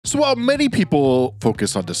So while many people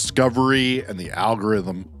focus on discovery and the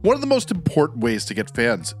algorithm, one of the most important ways to get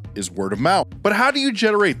fans is word of mouth. But how do you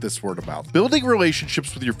generate this word of mouth? Building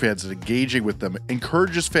relationships with your fans and engaging with them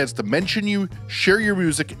encourages fans to mention you, share your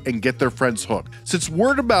music, and get their friends hooked. Since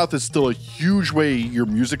word of mouth is still a huge way your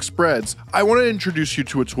music spreads, I want to introduce you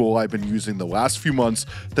to a tool I've been using the last few months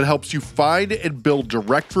that helps you find and build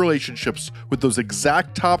direct relationships with those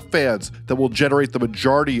exact top fans that will generate the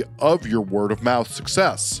majority of your word of mouth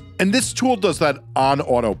success. And this tool does that on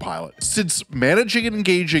autopilot. Since managing and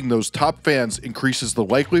engaging those top fans increases the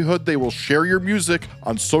likelihood they will share your music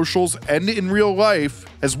on socials and in real life,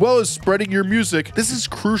 as well as spreading your music, this is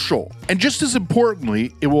crucial. And just as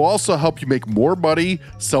importantly, it will also help you make more money,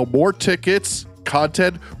 sell more tickets,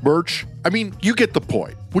 content, merch. I mean, you get the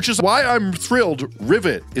point. Which is why I'm thrilled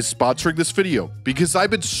Rivet is sponsoring this video, because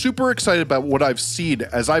I've been super excited about what I've seen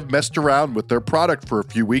as I've messed around with their product for a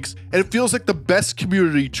few weeks, and it feels like the best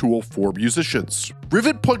community tool for musicians.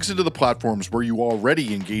 Rivet plugs into the platforms where you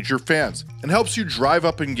already engage your fans and helps you drive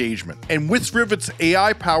up engagement. And with Rivet's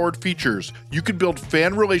AI-powered features, you can build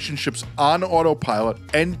fan relationships on autopilot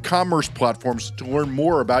and commerce platforms to learn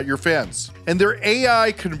more about your fans. And their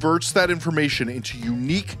AI converts that information into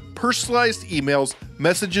unique, personalized emails,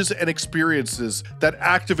 messages, and experiences that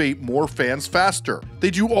activate more fans faster. They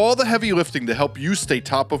do all the heavy lifting to help you stay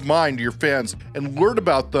top of mind to your fans and learn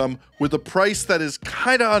about them with a price that is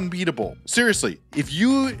kinda unbeatable. Seriously, if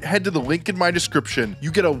you head to the link in my description, you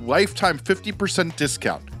get a lifetime 50%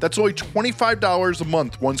 discount. That's only $25 a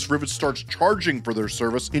month once Rivet starts charging for their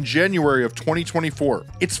service in January of 2024.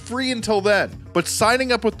 It's free until then, but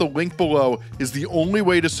signing up with the link below is the only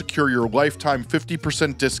way to secure your lifetime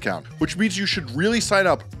 50% discount, which means you should really sign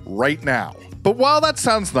up right now. But while that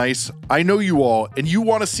sounds nice, I know you all, and you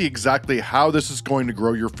want to see exactly how this is going to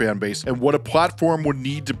grow your fan base and what a platform would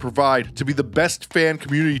need to provide to be the best fan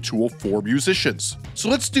community tool for musicians. So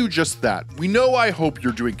let's do just that. We know I hope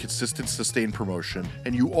you're doing consistent, sustained promotion,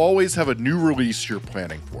 and you always have a new release you're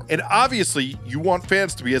planning for. And obviously, you want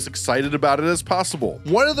fans to be as excited about it as possible.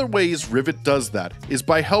 One of the ways Rivet does that is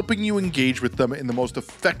by helping you engage with them in the most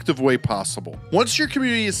effective way possible. Once your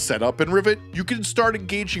community is set up in Rivet, you can start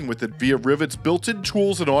engaging with it via Rivet's built-in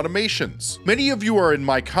tools and automations. Many of you are in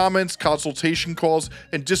my comments, consultation calls,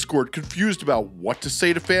 and Discord confused about what to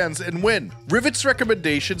say to fans and when. Rivet's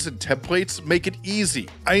recommendations and templates make it easy.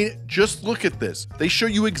 Just look at this. They show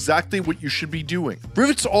you exactly what you should be doing.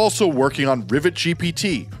 Rivet's also working on Rivet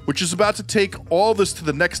GPT, which is about to take all this to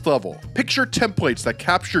the next level. Picture templates that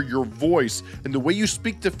capture your voice and the way you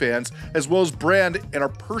speak to fans, as well as brand and are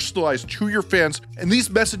personalized to your fans, and these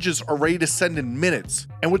messages are ready to send in minutes.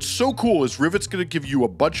 And what's so cool is Rivet's going to give you a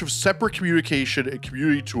bunch of separate communication and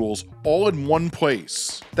community tools all in one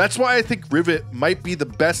place. That's why I think Rivet might be the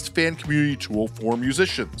best fan community tool for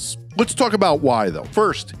musicians. Let's talk about why though.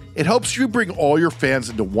 First, it helps you bring all your fans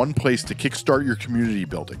into one place to kickstart your community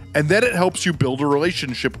building, and then it helps you build a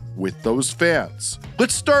relationship with those fans.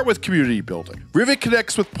 Let's start with community building. Rivet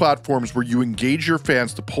connects with platforms where you engage your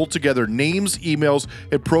fans to pull together names, emails,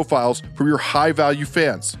 and profiles from your high-value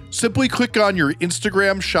fans. Simply click on your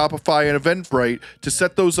Instagram, Shopify, and Eventbrite to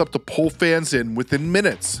set those up to pull fans in within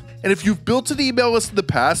minutes. And if you've built an email list in the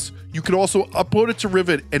past, you can also upload it to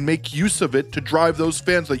Rivet and make use of it to drive those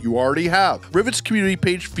fans that you already have. Rivet's community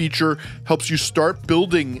page feature helps you start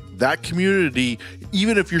building that community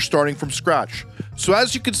even if you're starting from scratch. So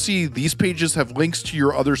as you can see, these pages have links to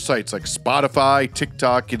your other sites like Spotify,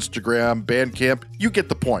 TikTok, Instagram, Bandcamp. You get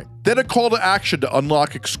the point. Then a call to action to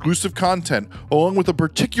unlock exclusive content, along with a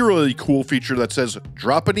particularly cool feature that says,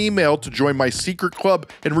 drop an email to join my secret club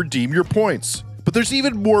and redeem your points. But there's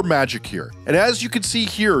even more magic here. And as you can see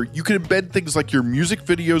here, you can embed things like your music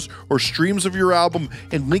videos or streams of your album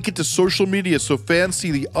and link it to social media so fans see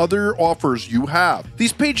the other offers you have.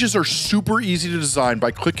 These pages are super easy to design by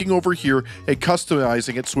clicking over here and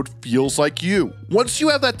customizing it so it feels like you. Once you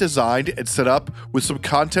have that designed and set up with some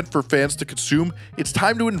content for fans to consume, it's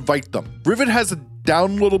time to invite them. Rivet has a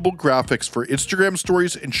downloadable graphics for Instagram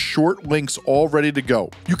stories and short links all ready to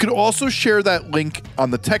go. You can also share that link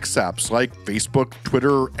on the text apps like Facebook,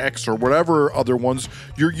 Twitter, X, or whatever other ones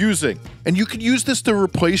you're using. And you can use this to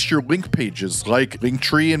replace your link pages like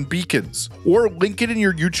Linktree and Beacons, or link it in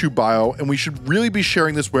your YouTube bio, and we should really be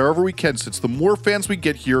sharing this wherever we can, since the more fans we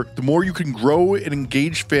get here, the more you can grow and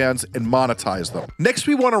engage fans and monetize them. Next,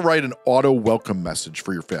 we want to write an auto welcome message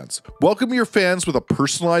for your fans. Welcome your fans with a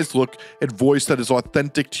personalized look and voice that is is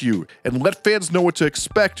authentic to you and let fans know what to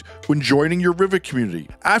expect when joining your Rivet community.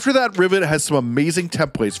 After that, Rivet has some amazing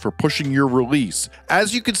templates for pushing your release.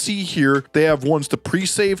 As you can see here, they have ones to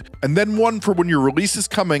pre-save and then one for when your release is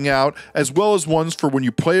coming out, as well as ones for when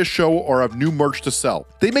you play a show or have new merch to sell.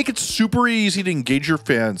 They make it super easy to engage your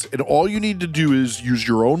fans, and all you need to do is use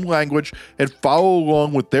your own language and follow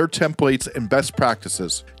along with their templates and best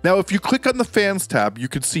practices. Now, if you click on the Fans tab, you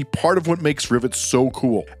can see part of what makes Rivet so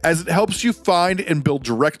cool, as it helps you find and build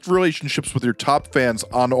direct relationships with your top fans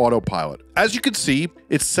on autopilot. As you can see,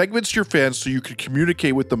 it segments your fans so you can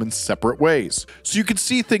communicate with them in separate ways. So you can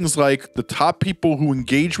see things like the top people who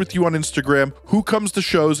engage with you on Instagram, who comes to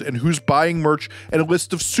shows, and who's buying merch, and a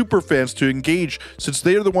list of super fans to engage, since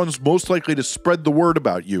they are the ones most likely to spread the word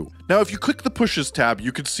about you. Now, if you click the Pushes tab,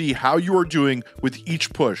 you can see how you are doing with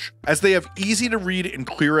each push, as they have easy to read and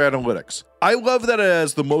clear analytics. I love that it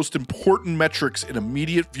has the most important metrics in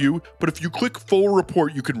immediate view, but if you click full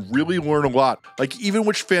report, you can really learn a lot, like even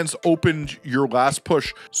which fans opened your last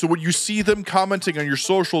push. So when you see them commenting on your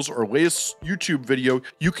socials or latest YouTube video,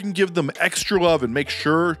 you can give them extra love and make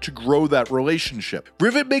sure to grow that relationship.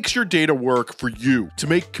 Rivet makes your data work for you to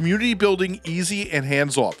make community building easy and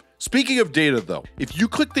hands-off. Speaking of data though, if you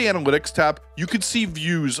click the Analytics tab, you can see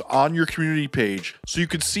views on your community page, so you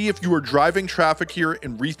can see if you are driving traffic here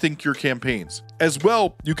and rethink your campaigns. As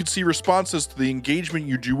well, you can see responses to the engagement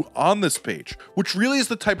you do on this page, which really is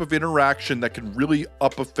the type of interaction that can really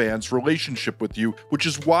up a fan's relationship with you, which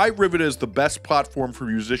is why Rivet is the best platform for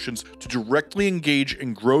musicians to directly engage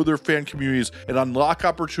and grow their fan communities and unlock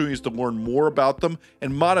opportunities to learn more about them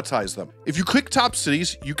and monetize them. If you click top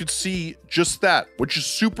cities, you can see just that, which is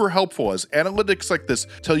super helpful, as analytics like this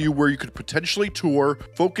tell you where you could potentially tour,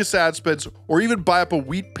 focus ad spends, or even buy up a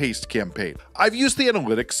wheat paste campaign. I've used the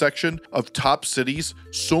analytics section of top cities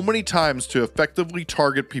so many times to effectively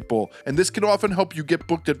target people, and this can often help you get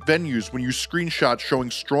booked at venues when you screenshot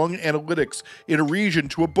showing strong analytics in a region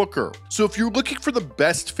to a booker. So if you're looking for the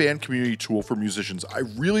best fan community tool for musicians, I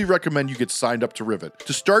really recommend you get signed up to Rivet.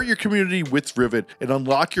 To start your community with Rivet and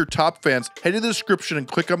unlock your top fans, head to the description and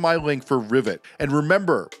click on my link for Rivet. And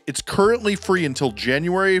remember, it's currently free until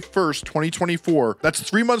January 1st, 2024. That's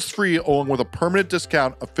 3 months free, along with a permanent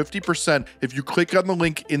discount of 50% if you click on the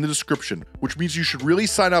link in the description, which means you should really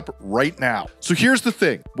sign up right now. So here's the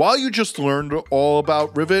thing. While you just learned all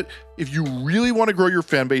about Rivet, if you really want to grow your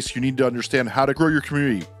fan base, you need to understand how to grow your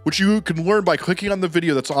community, which you can learn by clicking on the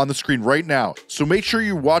video that's on the screen right now. So make sure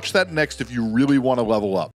you watch that next if you really want to level up.